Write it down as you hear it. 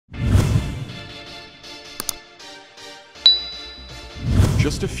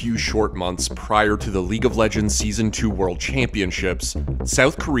Just a few short months prior to the League of Legends Season 2 World Championships,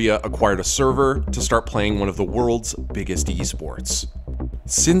 South Korea acquired a server to start playing one of the world's biggest esports.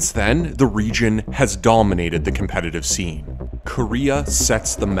 Since then, the region has dominated the competitive scene. Korea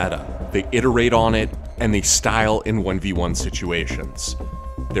sets the meta, they iterate on it, and they style in 1v1 situations.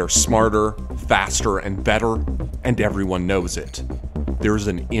 They're smarter, faster, and better, and everyone knows it. There's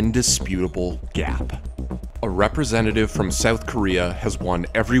an indisputable gap. A representative from South Korea has won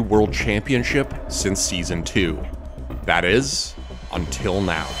every world championship since Season 2. That is, until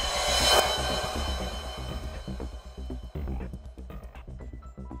now.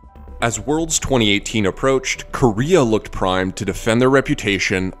 As Worlds 2018 approached, Korea looked primed to defend their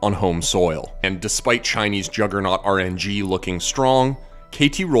reputation on home soil. And despite Chinese juggernaut RNG looking strong,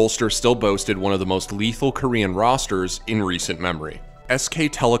 KT Rolster still boasted one of the most lethal Korean rosters in recent memory.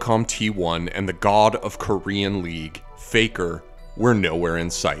 SK Telecom T1 and the god of Korean League, Faker, were nowhere in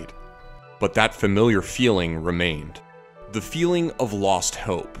sight. But that familiar feeling remained. The feeling of lost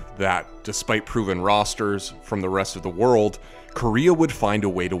hope that, despite proven rosters from the rest of the world, Korea would find a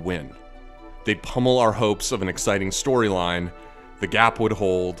way to win. They'd pummel our hopes of an exciting storyline, the gap would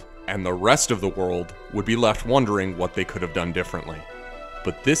hold, and the rest of the world would be left wondering what they could have done differently.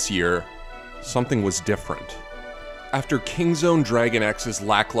 But this year, something was different. After Kingzone Dragon X's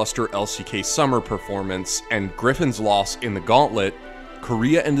lackluster LCK Summer performance and Griffin's loss in the Gauntlet,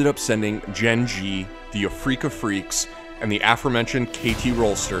 Korea ended up sending Gen.g, the EUphoria Freaks, and the aforementioned KT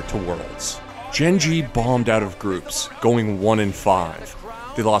Rolster to Worlds. Gen.g bombed out of groups, going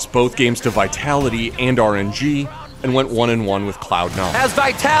 1-5. They lost both games to Vitality and RNG, and went 1-1 with Cloud9. As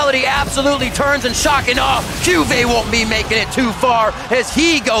Vitality absolutely turns and shocking off, Juve won't be making it too far as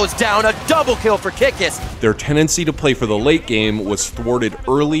he goes down, a double kill for Kikis. Their tendency to play for the late game was thwarted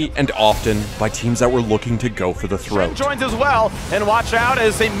early and often by teams that were looking to go for the throat. Joins as well, and watch out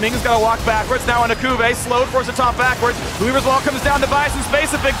as Ming's got to walk backwards, now on a Kube, slowed force the top backwards. Weaver's Wall comes down to buy some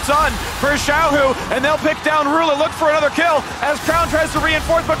space, a big ton for Xiaohu, and they'll pick down Rula, look for another kill as Crown tries to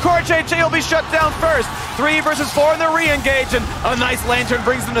reinforce, but Core JJ will be shut down first. 3 versus 4, and they're re-engaged, and a nice lantern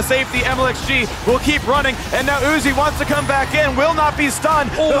brings them to safety. MLXG will keep running, and now Uzi wants to come back in, will not be stunned.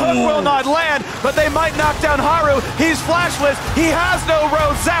 The hook will not land, but they might knock down Haru. He's flashless, he has no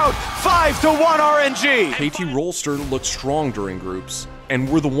roads out. 5-1 RNG. KT Rolster looked strong during groups, and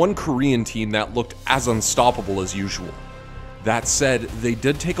were the one Korean team that looked as unstoppable as usual. That said, they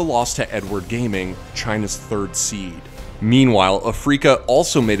did take a loss to Edward Gaming, China's 3rd seed. Meanwhile, EUphoria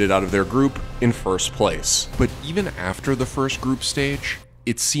also made it out of their group in 1st place. But even after the first group stage,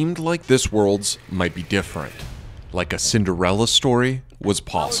 it seemed like this Worlds might be different. Like a Cinderella story was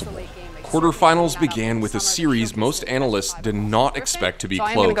possible. Quarterfinals began with a series most analysts did not expect to be close.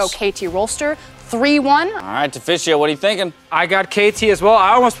 I'm going to go KT Rolster, 3-1. All right, Deficio, what are you thinking? I got KT as well.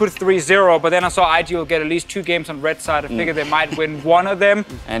 I almost put 3-0, but then I saw IG will get at least 2 games on red side. I figured they might win one of them.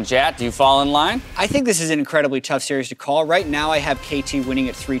 And Jat, do you fall in line? I think this is an incredibly tough series to call. Right now, I have KT winning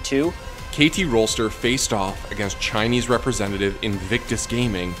at 3-2. KT Rolster faced off against Chinese representative Invictus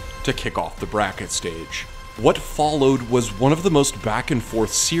Gaming to kick off the bracket stage. What followed was one of the most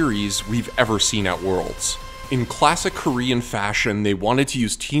back-and-forth series we've ever seen at Worlds. In classic Korean fashion, they wanted to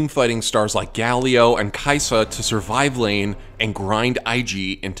use team-fighting stars like Galio and Kaisa to survive lane and grind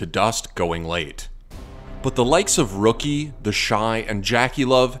IG into dust going late. But the likes of Rookie, The Shy, and Jackie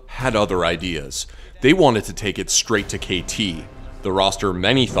Love had other ideas. They wanted to take it straight to KT, the roster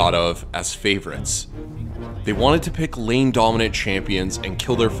many thought of as favorites. They wanted to pick lane-dominant champions and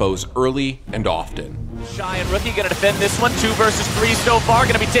kill their foes early and often. Shy and Rookie gonna defend this one, 2 versus 3 so far,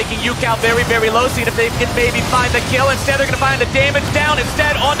 gonna be taking EUcount very, very low, seeing if they can maybe find the kill. Instead, they're gonna find the damage down,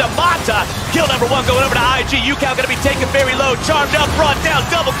 instead onto Mata. Kill number 1 going over to IG, EUcount gonna be taken very low, charged up, brought down,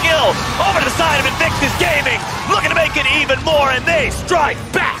 double kill. Over to the side of Invictus Gaming, looking to make it even more, and they strike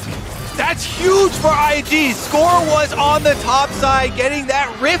back. That's huge for IG. Score was on the top side, getting that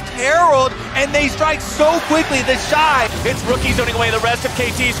Rift Herald, and they strike so quickly. The Shy. It's Rookie zoning away the rest of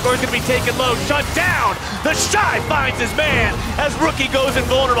KT. Score's gonna be taken low, shut down. The Shy finds his man as Rookie goes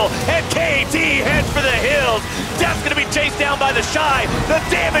invulnerable, and KT heads for the hills. Death's gonna be chased down by the Shy. The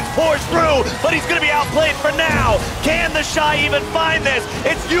damage pours through, but he's gonna be outplayed for now. Can the Shy even find this?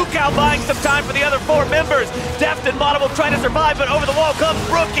 It's EUcount buying some time for the other 4 members. Deft and Bottom will try to survive, but over the wall comes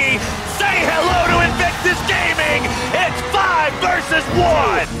Rookie. Say hello to Invictus! Invictus Gaming. It's 5 versus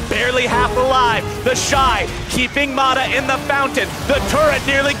 1. Barely half alive. The Shy keeping Mata in the fountain. The turret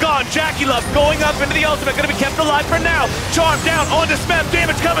nearly gone. Jackie Love going up into the ultimate. Going to be kept alive for now. Charm down onto Smeb.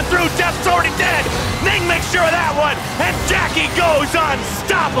 Damage coming through. Death's already dead. Ning makes sure of that one. And Jackie goes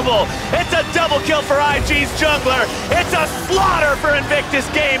unstoppable. It's a double kill for IG's jungler. It's a slaughter for Invictus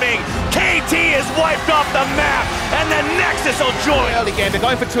Gaming. KT is wiped off the map. And the Nexus will join. Early game, they're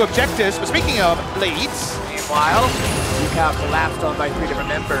going for 2 objectives. But speaking of leads, Meanwhile, UCal collapsed on by 3 different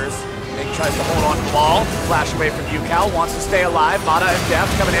members. Ning tries to hold on to the wall, flash away from UCal, wants to stay alive. Mata and Def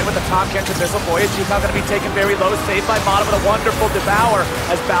coming in with the Tom Kent Abyssal Voyage. UCal going to be taken very low, saved by Mata with a wonderful devour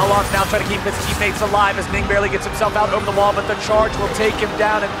as Balon's now trying to keep his teammates alive as Ning barely gets himself out over the wall, but the charge will take him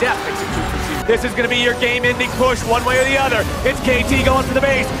down and Def makes it 2-2. This is going to be your game-ending push one way or the other. It's KT going for the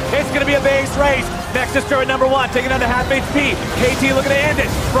base. It's going to be a base race. Nexus turret number 1, taking down to half HP. KT looking to end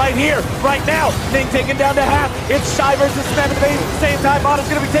it right here, right now. Ning taken down to half. It's Shy versus Smeb at the base at the same time. Mata's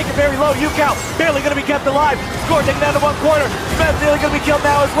going to be taken very low. UCal barely going to be kept alive. Score taken down to 1 corner. Smeb nearly going to be killed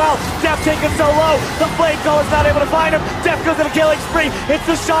now as well. Def taken so low. The Flame Caller's not able to find him. Def goes in a killing spree. It's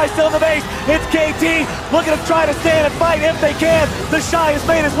the Shy still in the base. It's KT looking to try to stand and fight if they can. The Shy has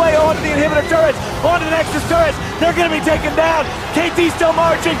made his way onto the inhibitor turrets, onto the Nexus turrets. They're going to be taken down. KT still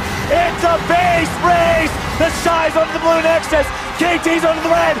marching. It's a base race. The Shy's onto the blue Nexus. KT's onto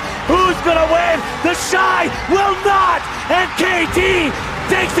the red. Who's going to win? The Shy will not. And KT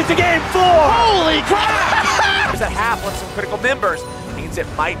takes it to game 4. Holy crap! There's a half on some critical members. Means it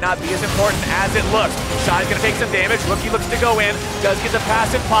might not be as important as it looks. Shy's gonna take some damage. Rookie looks to go in. Does get the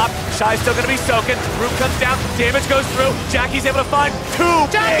passive pop. Shy's still gonna be soaking. Root comes down. Damage goes through. Jackie's able to find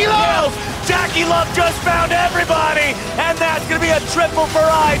 2 Jackie Love! Jackie Love just found everybody! And that's gonna be a triple for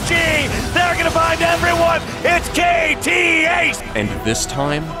IG! They're gonna find everyone! It's KT Ace! And this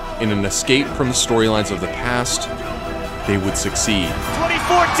time, in an escape from the storylines of the past, they would succeed.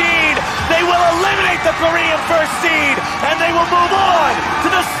 2014, they will eliminate the Korean first seed, and they will move on to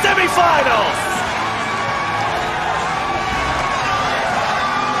the semifinals.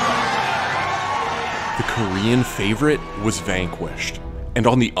 The Korean favorite was vanquished. And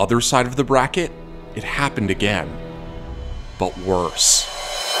on the other side of the bracket, it happened again. But worse.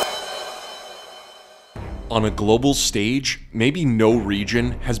 On a global stage, maybe no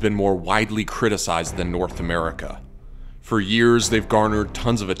region has been more widely criticized than North America. For years, they've garnered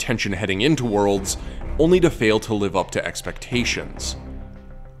tons of attention heading into Worlds, only to fail to live up to expectations.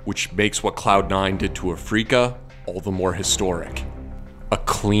 Which makes what Cloud9 did to Africa all the more historic. A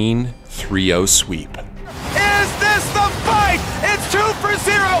clean 3-0 sweep. Is this the fight? It's 2 for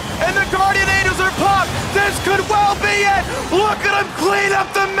 0, and the Guardian Angels are popped. This could well be it. Look at them clean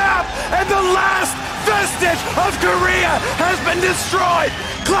up the map, and the last vestige of Korea has been destroyed.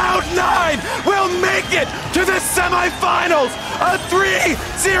 Cloud9 will make it to the semifinals. A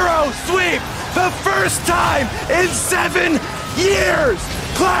 3-0 sweep. The first time in 7 years.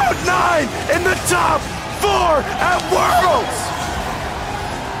 Cloud9 in the top 4 at Worlds.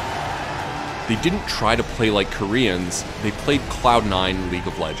 They didn't try to play like Koreans, they played Cloud9 League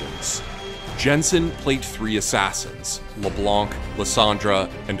of Legends. Jensen played 3 assassins, LeBlanc, Lissandra,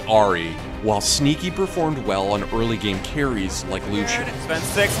 and Ahri, while Sneaky performed well on early game carries like Lucian. Spend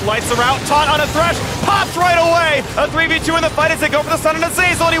 6, lights are out, taunt on a Thresh, pops right away! A 3v2 in the fight as they go for the Sun and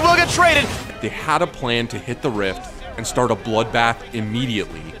Azazel, and he will get traded! They had a plan to hit the Rift and start a bloodbath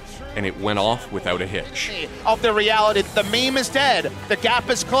immediately, and it went off without a hitch. of the reality that the meme is dead, the gap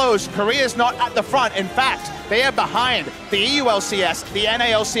is closed, Korea's not at the front. In fact, they are behind the EULCS, the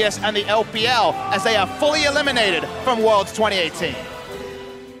NALCS, and the LPL as they are fully eliminated from Worlds 2018.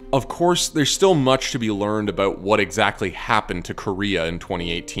 Of course, there's still much to be learned about what exactly happened to Korea in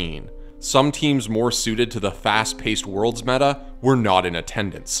 2018. Some teams more suited to the fast-paced Worlds meta were not in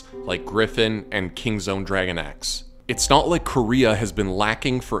attendance, like Griffin and Kingzone Dragon X. It's not like Korea has been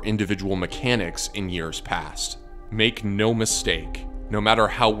lacking for individual mechanics in years past. Make no mistake, no matter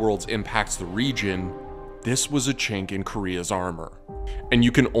how Worlds impacts the region, this was a chink in Korea's armor. And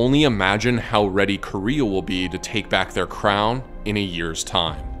you can only imagine how ready Korea will be to take back their crown in a year's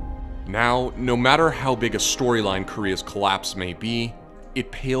time. Now, no matter how big a storyline Korea's collapse may be,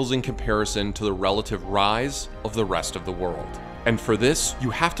 it pales in comparison to the relative rise of the rest of the world. And for this, you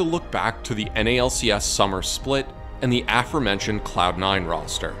have to look back to the NALCS summer split and the aforementioned Cloud9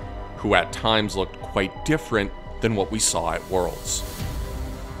 roster, who at times looked quite different than what we saw at Worlds.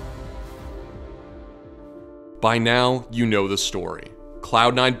 By now, you know the story.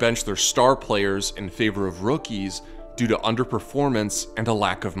 Cloud9 benched their star players in favor of rookies due to underperformance and a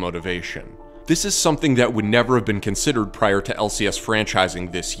lack of motivation. This is something that would never have been considered prior to LCS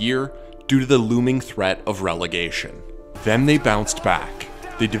franchising this year, due to the looming threat of relegation. Then they bounced back.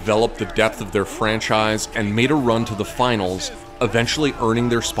 They developed the depth of their franchise and made a run to the finals, eventually earning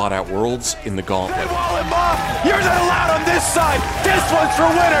their spot at Worlds in the gauntlet. You're not allowed on this side. This one's for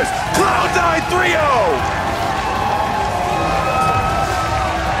winners. Cloud9 3-0.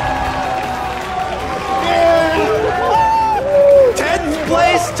 10th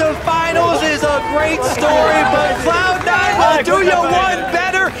place to finals is a great story, but Cloud9 will do you one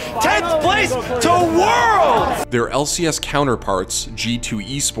better. 10th place to Worlds! Their LCS counterparts, G2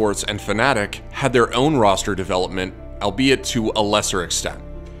 Esports and Fnatic, had their own roster development, albeit to a lesser extent.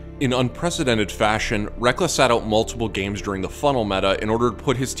 In unprecedented fashion, Reckless sat out multiple games during the funnel meta in order to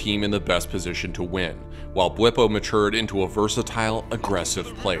put his team in the best position to win, while Bwipo matured into a versatile, aggressive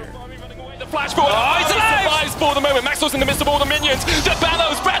player. The flash forward, he survives for the moment. Maxwell's in the midst of all the minions. The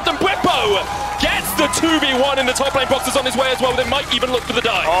Bellows, Brad and Bwipo gets the 2v1 in the top lane. Boxer's on his way as well. They might even look for the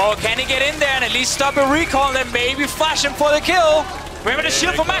dive. Oh, can he get in there and at least stop a recall and then maybe flash him for the kill? Remember the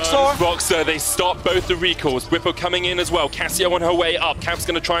shield for Maxwell. Boxer, they stop both the recalls. Bwipo coming in as well. Cassio on her way up. Cap's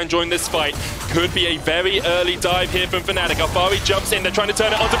going to try and join this fight. Could be a very early dive here from Fnatic. Alfari jumps in. They're trying to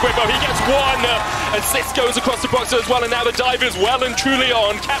turn it onto Bwipo. He gets one. Assist goes across to Boxer as well. And now the dive is well and truly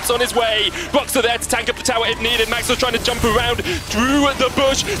on. Cap's on his way. Boxer there to tank up the tower if needed. Maxwell's trying to jump around through the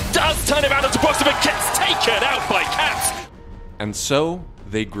bush. Does turn it around onto Boxer, but gets taken out by Caps. And so,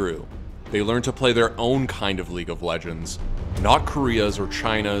 they grew. They learned to play their own kind of League of Legends. Not Korea's or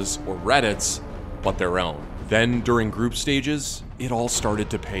China's or Reddit's, but their own. Then, during group stages, it all started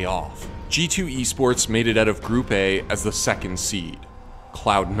to pay off. G2 Esports made it out of Group A as the second seed.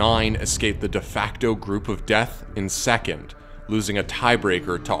 Cloud9 escaped the de facto group of death in second, losing a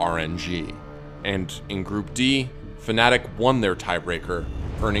tiebreaker to RNG. And in Group D, Fnatic won their tiebreaker,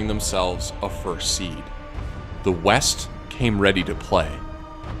 earning themselves a first seed. The West came ready to play.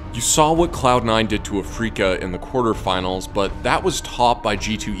 You saw what Cloud9 did to EUphoria in the quarterfinals, but that was topped by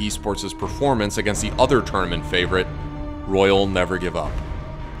G2 Esports' performance against the other tournament favorite, Royal Never Give Up.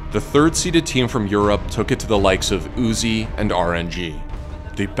 The third-seeded team from Europe took it to the likes of Uzi and RNG.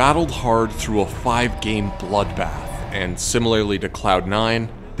 They battled hard through a 5-game bloodbath, and similarly to Cloud9,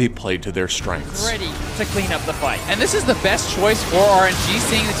 they played to their strengths. Ready to clean up the fight. And this is the best choice for RNG,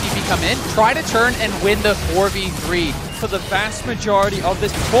 seeing the TP come in, try to turn and win the 4v3 for the vast majority of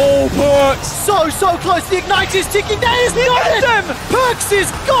this. Oh, Perks! So close. The Ignite is ticking. There is got him! Perks is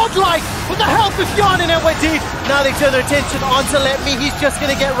godlike with the help of Yarn and NYD. Now they turn their attention onto Let Me. He's just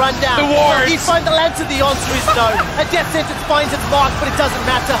going to get run down. The wards! He finds the answer. The answer is no. A death sentence finds its mark, but it doesn't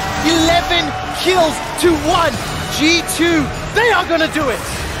matter. 11 kills to 1. G2, they are going to do it.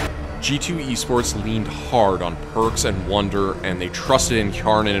 G2 Esports leaned hard on Perks and Wonder, and they trusted in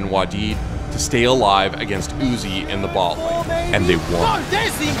Kjarnan and Wadid to stay alive against Uzi in the bot lane, and they won. Oh,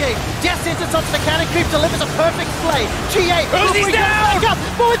 there's the engage. Death sentence onto the cannon creep delivers a perfect play. GA, Uzi's down! Back up,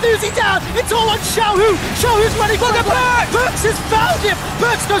 but with Uzi down, it's all on Xiaohu. Xiaohu's running for the Perks. Perks has found him.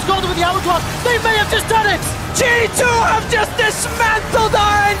 Perks goes golden with the hourglass. They may have just done it. G2 have just dismantled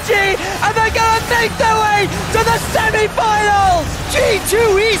RNG, and they're gonna make their way to the semi-finals!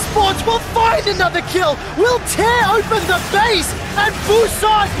 G2 Esports will find another kill, will tear open the base, and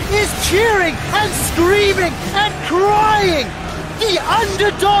Busan is cheering and screaming and crying. The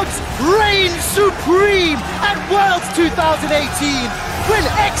underdogs reign supreme at Worlds 2018. When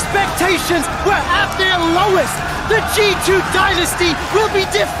expectations were at their lowest, the G2 dynasty will be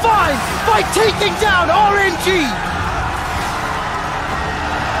defined by taking down RNG.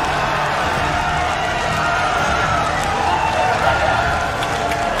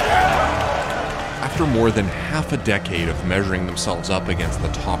 After more than half a decade of measuring themselves up against the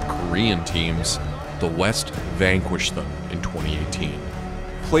top Korean teams, the West vanquished them in 2018.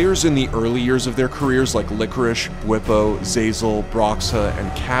 Players in the early years of their careers like Licorice, Bwipo, Zeyzal, Broxa,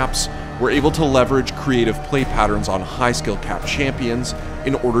 and Caps were able to leverage creative play patterns on high-skill cap champions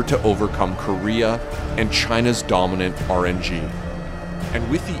in order to overcome Korea and China's dominant RNG. And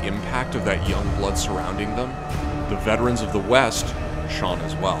with the impact of that young blood surrounding them, the veterans of the West shone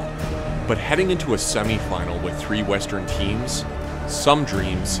as well. But heading into a semi-final with 3 Western teams, some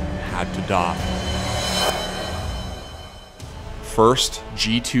dreams had to die. First,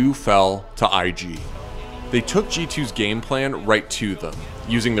 G2 fell to IG. They took G2's game plan right to them,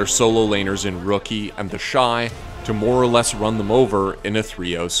 using their solo laners in Rookie and the Shy to more or less run them over in a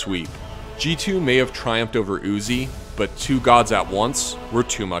 3-0 sweep. G2 may have triumphed over Uzi, but 2 gods at once were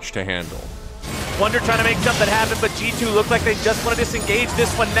too much to handle. Wonder trying to make something happen, but G2 looked like they just want to disengage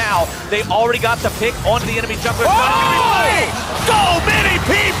this one now. They already got the pick onto the enemy jungler. Oh! So many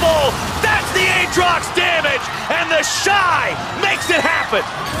people! That's the the Aatrox damage, and the Shy makes it happen.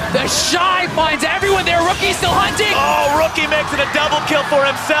 The Shy finds everyone there. Rookie's still hunting. Oh, Rookie makes it a double kill for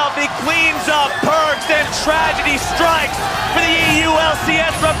himself. He cleans up Perks, and tragedy strikes for the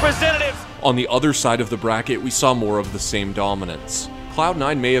EULCS representatives. On the other side of the bracket, we saw more of the same dominance.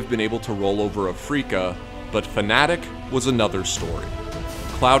 Cloud9 may have been able to roll over Afrika, but Fnatic was another story.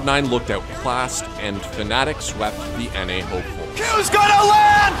 Cloud9 looked outclassed, and Fnatic swept the NA hopefuls. Q's gonna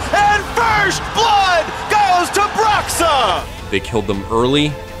land, and first blood goes to Broxa! They killed them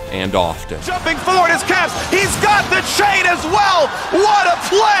early and often. Jumping forward is Caps. He's got the chain as well. What a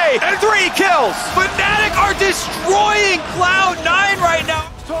play! And 3 kills. Fnatic are destroying Cloud9 right now.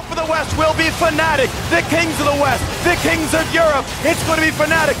 Hope for the West will be Fnatic, the kings of the West, the kings of Europe. It's going to be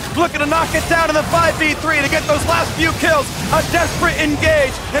Fnatic looking to knock it down in the 5v3 to get those last few kills. A desperate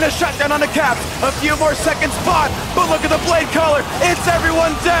engage and a shutdown on the Caps. A few more seconds fought, but look at the blade color. It's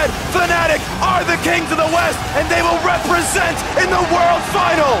everyone dead. Fnatic are the kings of the West, and they will represent in the World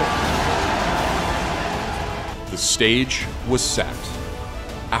Final. The stage was set.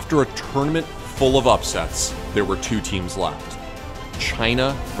 After a tournament full of upsets, there were 2 teams left.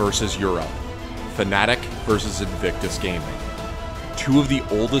 China versus Europe, Fnatic versus Invictus Gaming. 2 of the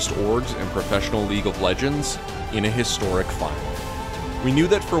oldest orgs in professional League of Legends in a historic final. We knew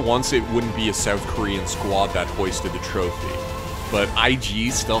that for once it wouldn't be a South Korean squad that hoisted the trophy, but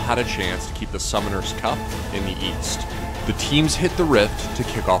IG still had a chance to keep the Summoners Cup in the East. The teams hit the rift to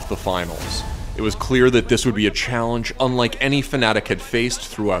kick off the finals. It was clear that this would be a challenge unlike any Fnatic had faced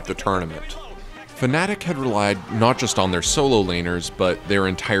throughout the tournament. Fnatic had relied not just on their solo laners, but their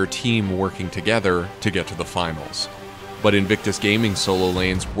entire team working together to get to the finals. But Invictus Gaming solo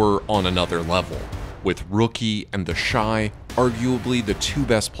lanes were on another level, with Rookie and the Shy arguably the 2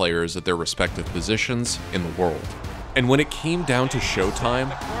 best players at their respective positions in the world. And when it came down to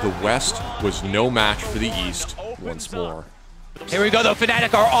showtime, the West was no match for the East once more. Here we go though,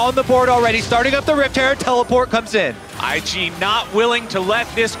 Fnatic are on the board already, starting up the Rift Herald, teleport comes in. IG not willing to let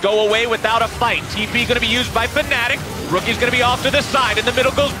this go away without a fight. TP gonna be used by Fnatic. Rookie's gonna be off to the side, in the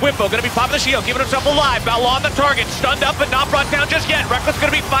middle goes Whippo, gonna be popping the shield, keeping himself alive. Balon on the target, stunned up but not brought down just yet. Reckless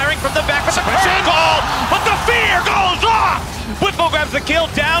gonna be firing from the back with the first goal, but the fear goes off! Whippo grabs the kill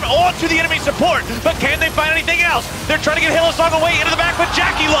down onto the enemy support, but can they find anything else? They're trying to get Hillsong away into the back, but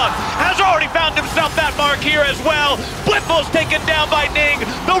Jackie Love has already found himself that mark here as well. Whippo's taken down by Ning.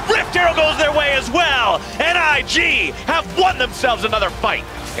 The Rift Arrow goes their way as well, and IG have won themselves another fight.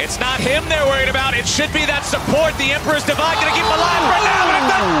 It's not him they're worried about. It should be that support. The Emperor's Divide gonna keep him alive right now, and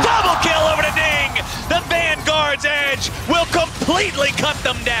it's a double kill over to Ning. The Vanguard's edge will completely cut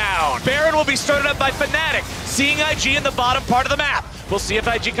them down. Baron will be started up by Fnatic, seeing IG in the bottom part of the map. We'll see if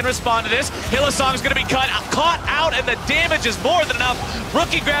IG can respond to this. Hillsong's gonna be caught out, and the damage is more than enough.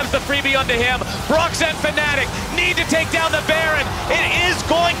 Rookie grabs the freebie onto him. Broxa and Fnatic need to take down the Baron. It is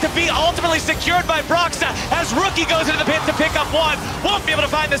going to be ultimately secured by Broxa as Rookie goes into the pit to pick up 1. Won't be able to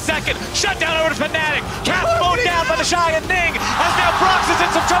find the second. Shut down over to Fnatic. Cap mowed down by the Shy and Ning. As now Broxa's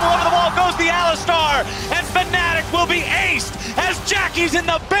in some trouble over the wall goes the Alistar. And Fnatic will be aced as Jackie's in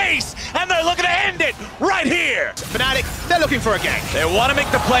the base. And they're looking to end it right here. Fnatic, they're looking for a gank. They want to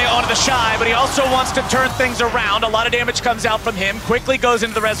make the play onto the Shy, but he also wants to turn things around. A lot of damage comes out from him. Quickly goes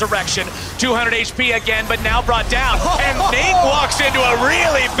into the Resurrection. 200 HP again, but now brought down. And Ning walks into a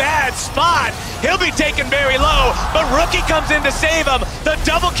really bad spot. He'll be taken very low, but Rookie comes in to save him. The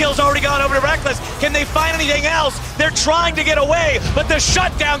double kill's already gone over to Reckless. Can they find anything else? They're trying to get away, but the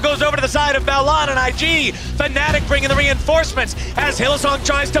shutdown goes over to the side of Balon and IG. Fnatic bringing the reinforcements as Hillsong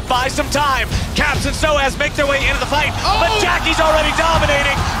tries to buy some time. Caps and Soaz make their way into the fight, but Jackie's already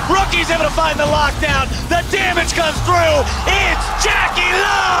dominating. Rookie's able to find the lockdown. The damage comes through. It's Jackie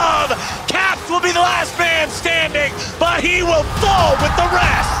Love! Caps will be the last man standing, but he will fall with the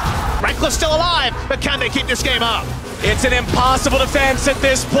rest. Reckless still alive, but can they keep this game up? It's an impossible defense at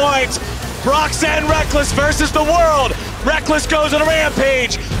this point. Broxa and Reckless versus the world. Reckless goes on a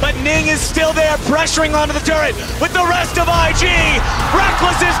rampage, but Ning is still there pressuring onto the turret with the rest of IG.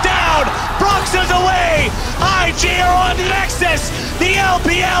 Reckless is down, Broxa's away. IG are on to Nexus. The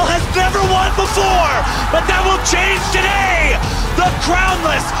LPL has never won before, but that will change today. The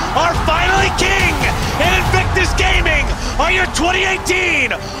Crownless are finally king, and Invictus Gaming are your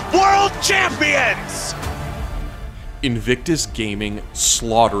 2018 World Champions. Invictus Gaming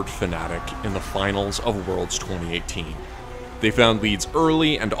slaughtered Fnatic in the finals of Worlds 2018. They found leads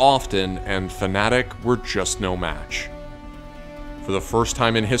early and often, and Fnatic were just no match. For the first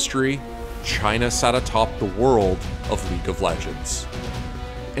time in history, China sat atop the world of League of Legends.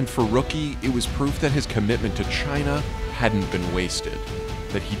 And for Rookie, it was proof that his commitment to China hadn't been wasted.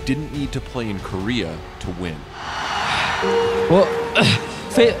 that he didn't need to play in Korea to win. 我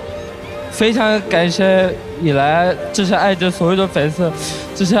非常感谢以来支持爱的所有的粉丝，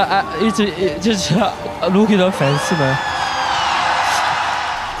支持Rookie 的粉丝们。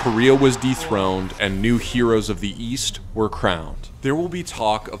 Korea was dethroned and new heroes of the East were crowned. There will be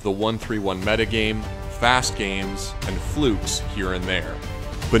talk of the 1-3-1 metagame, fast games, and flukes here and there.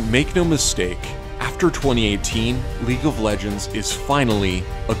 But make no mistake, after 2018, League of Legends is finally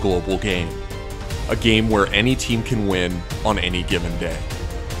a global game. A game where any team can win on any given day.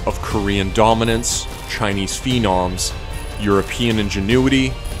 Of Korean dominance, Chinese phenoms, European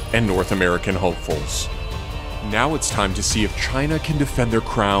ingenuity, and North American hopefuls. Now it's time to see if China can defend their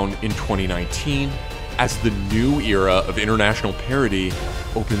crown in 2019 as the new era of international parity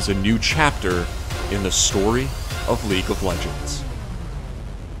opens a new chapter in the story of League of Legends.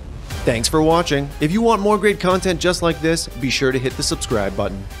 Thanks for watching. If you want more great content just like this, be sure to hit the subscribe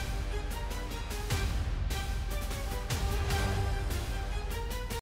button.